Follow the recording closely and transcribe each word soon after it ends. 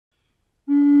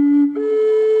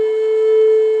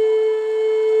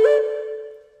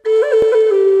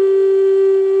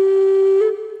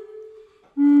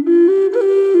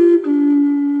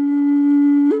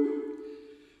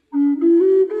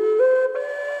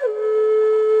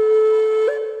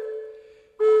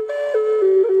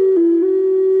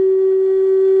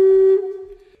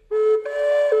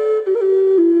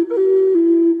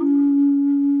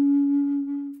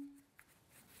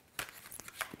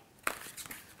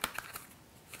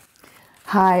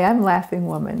Hi, I'm Laughing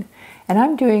Womyn, and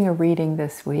I'm doing a reading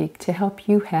this week to help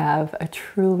you have a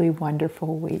truly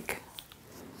wonderful week.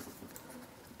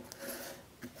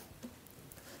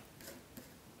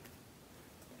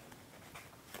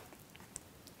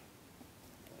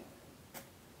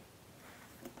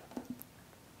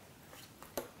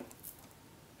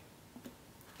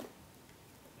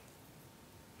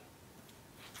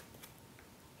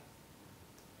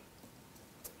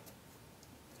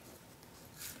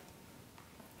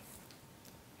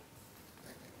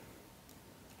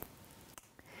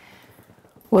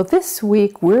 Well, this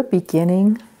week we're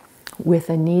beginning with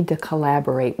a need to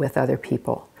collaborate with other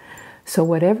people. So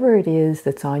whatever it is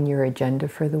that's on your agenda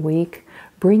for the week,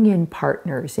 bring in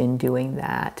partners in doing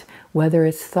that. Whether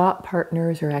it's thought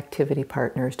partners or activity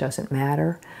partners doesn't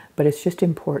matter, but it's just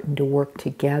important to work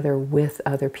together with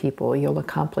other people. You'll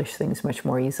accomplish things much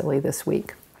more easily this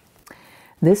week.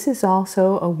 This is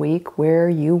also a week where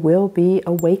you will be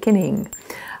awakening.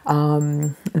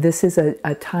 This is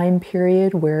a time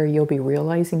period where you'll be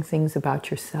realizing things about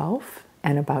yourself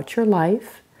and about your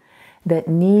life that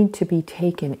need to be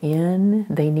taken in.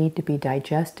 They need to be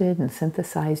digested and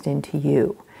synthesized into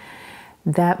you.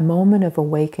 That moment of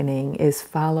awakening is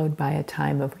followed by a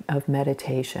time of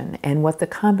meditation. And what the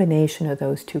combination of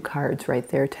those two cards right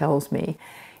there tells me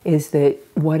is that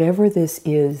whatever this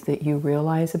is that you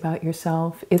realize about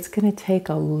yourself, it's going to take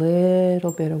a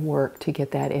little bit of work to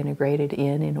get that integrated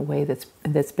in a way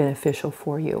that's beneficial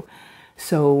for you.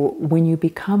 So when you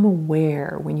become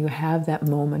aware, when you have that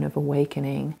moment of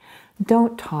awakening,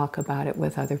 don't talk about it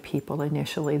with other people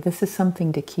initially. This is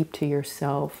something to keep to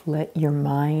yourself. Let your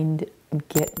mind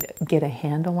get a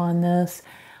handle on this.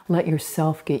 Let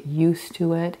yourself get used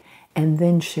to it, and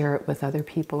then share it with other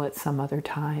people at some other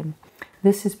time.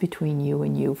 This is between you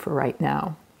and you for right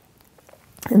now.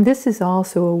 And this is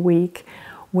also a week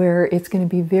where it's going to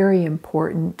be very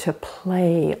important to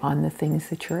play on the things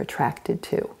that you're attracted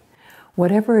to.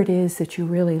 Whatever it is that you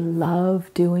really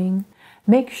love doing,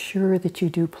 make sure that you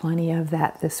do plenty of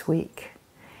that this week.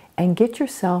 And get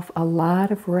yourself a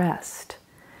lot of rest.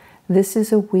 This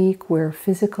is a week where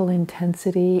physical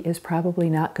intensity is probably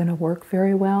not going to work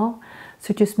very well.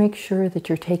 So just make sure that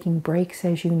you're taking breaks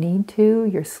as you need to.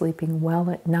 You're sleeping well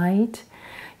at night.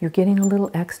 You're getting a little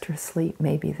extra sleep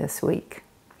maybe this week.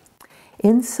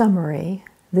 In summary,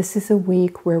 this is a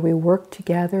week where we work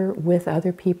together with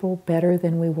other people better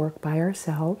than we work by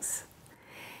ourselves.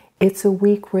 It's a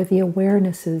week where the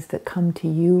awarenesses that come to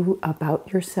you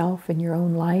about yourself and your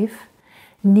own life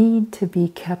need to be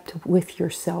kept with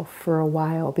yourself for a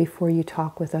while before you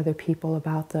talk with other people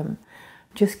about them.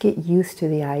 Just get used to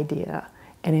the idea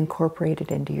and incorporate it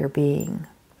into your being.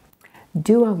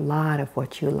 Do a lot of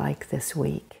what you like this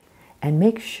week, and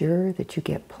make sure that you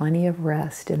get plenty of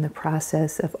rest in the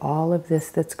process of all of this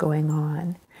that's going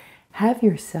on. Have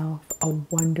yourself a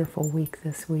wonderful week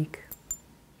this week.